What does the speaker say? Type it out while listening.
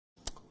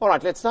All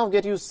right, let's now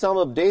get you some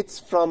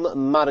updates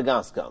from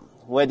Madagascar,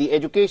 where the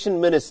education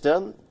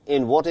minister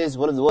in what is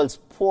one of the world's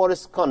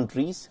poorest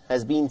countries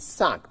has been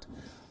sacked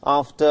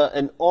after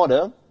an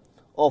order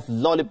of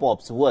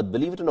lollipops worth,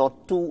 believe it or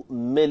not, $2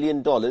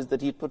 million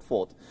that he put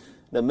forth.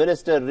 The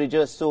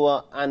minister,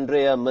 Soa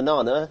Andrea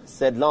Manana,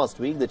 said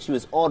last week that she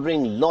was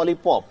ordering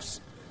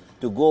lollipops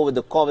to go with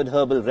the COVID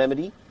herbal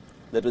remedy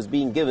that was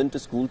being given to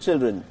school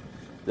children.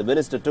 The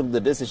minister took the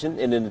decision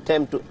in an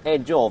attempt to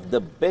edge off the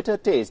bitter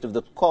taste of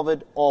the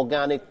COVID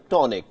organic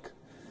tonic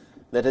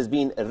that has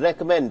been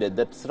recommended,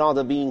 that's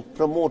rather being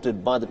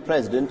promoted by the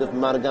president of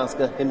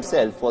Madagascar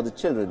himself for the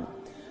children.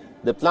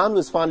 The plan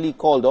was finally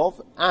called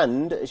off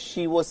and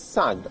she was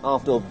sacked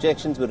after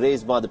objections were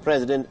raised by the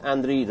president,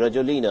 Andry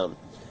Rajoelina.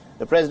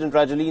 The president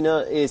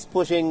Rajoelina is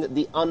pushing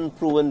the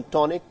unproven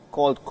tonic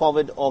called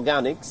COVID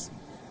Organics.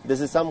 This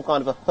is some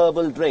kind of a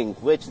herbal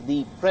drink which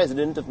the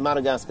president of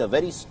Madagascar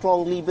very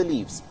strongly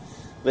believes,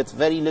 with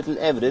very little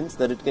evidence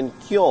that it can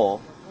cure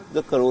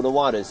the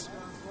coronavirus.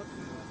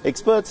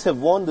 Experts have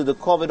warned that the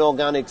COVID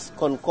Organics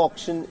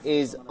concoction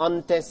is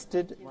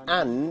untested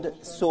and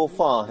so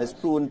far has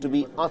proven to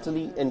be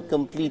utterly and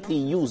completely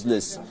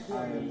useless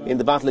in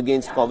the battle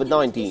against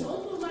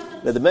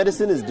COVID-19. Now, the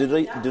medicine is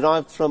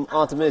derived from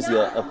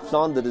Artemisia, a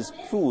plant that is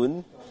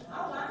proven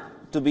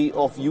to be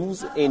of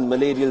use in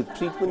malarial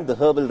treatment. The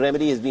herbal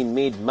remedy has been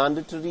made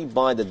mandatory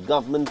by the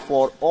government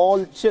for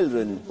all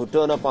children who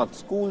turn up at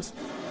schools,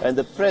 and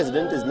the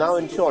president is now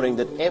ensuring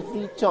that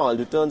every child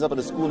who turns up at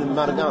a school in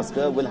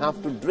Madagascar will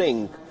have to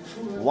drink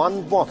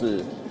one bottle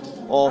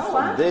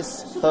of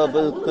this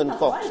herbal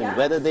concoction,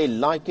 whether they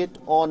like it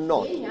or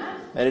not,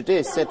 and it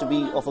is said to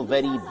be of a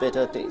very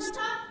bitter taste.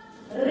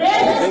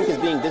 The drink is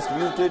being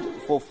distributed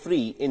for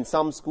free in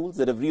some schools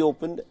that have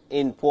reopened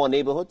in poor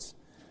neighborhoods.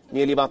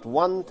 Nearly about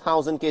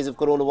 1,000 cases of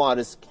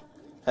coronavirus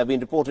have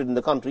been reported in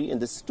the country,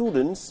 and the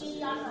students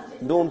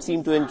don't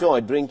seem to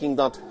enjoy drinking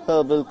that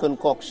herbal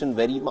concoction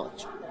very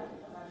much.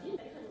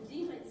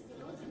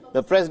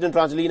 The President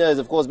Rajoelina has,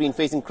 of course, been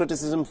facing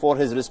criticism for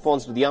his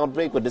response to the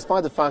outbreak, but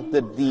despite the fact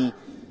that the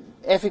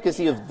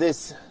efficacy of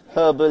this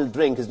herbal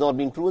drink has not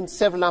been proven,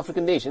 several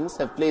African nations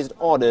have placed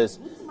orders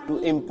to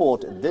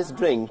import this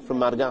drink from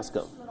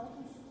Madagascar.